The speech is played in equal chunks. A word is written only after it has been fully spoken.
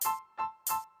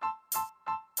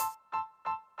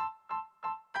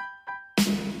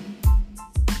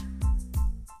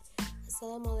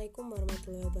Assalamualaikum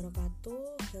warahmatullahi wabarakatuh.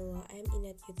 Hello, I'm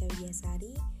Inat Yuta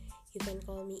Wiasari. You can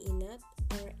call me Inat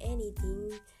or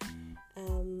anything.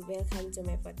 Welcome to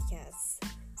my podcast.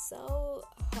 So,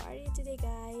 how are you today,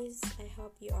 guys? I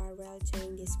hope you are well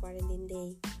during this quarantine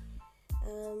day.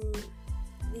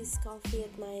 This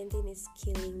COVID-19 is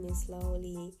killing me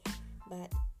slowly,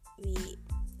 but we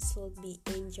should be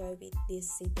enjoy with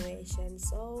this situation.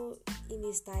 So in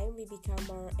this time we become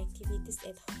more activities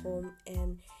at home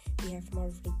and we have more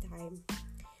free time.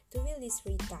 To fill this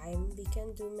free time, we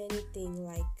can do many things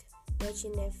like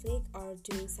watching Netflix or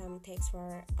doing some text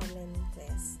for online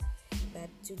class.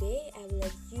 But today I would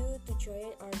like you to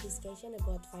join our discussion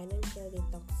about financial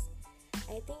detox.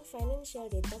 I think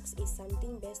financial detox is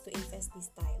something best to invest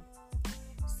this time.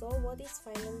 So what is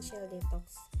financial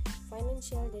detox?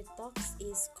 Financial detox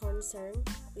is concerned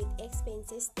with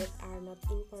expenses that are not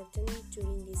important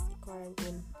during this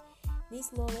quarantine.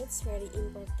 This knowledge is very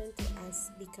important to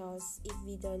us because if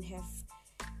we don't have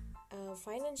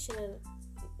financial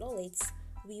knowledge,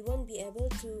 we won't be able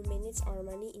to manage our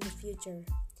money in the future.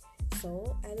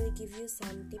 So I will give you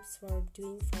some tips for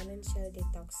doing financial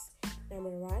detox.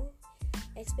 Number 1,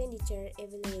 expenditure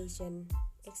evaluation.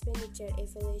 Expenditure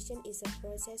evaluation is a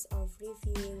process of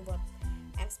reviewing what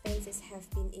expenses have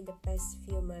been in the past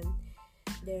few months.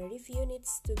 The review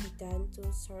needs to be done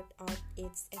to sort out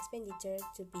its expenditure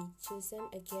to be chosen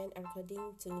again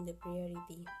according to the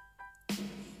priority.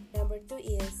 Number 2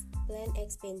 is plan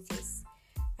expenses.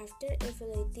 After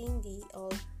evaluating the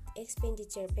old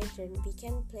expenditure pattern, we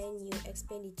can plan new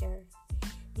expenditure.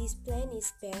 This plan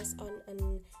is based on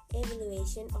an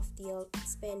evaluation of the old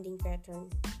spending pattern.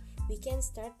 We can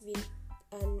start with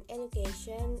an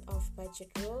allocation of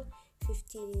budget rule,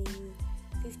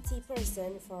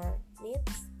 50% for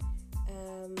needs,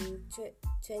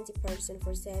 20%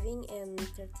 for saving, and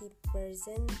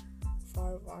 30%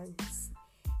 for wants.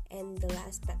 And the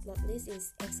last but not least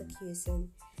is execution.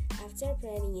 After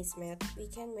planning is made, we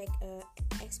can make a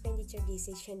expenditure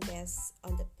decision based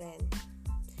on the plan.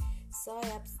 So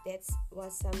yep, that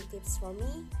was some tips for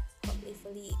me.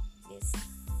 Hopefully these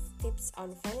tips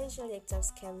on financial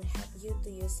detox can help you to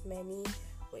use money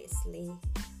wisely.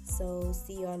 So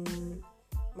see you on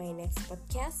my next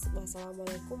podcast.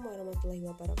 Wassalamualaikum warahmatullahi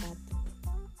wabarakatuh.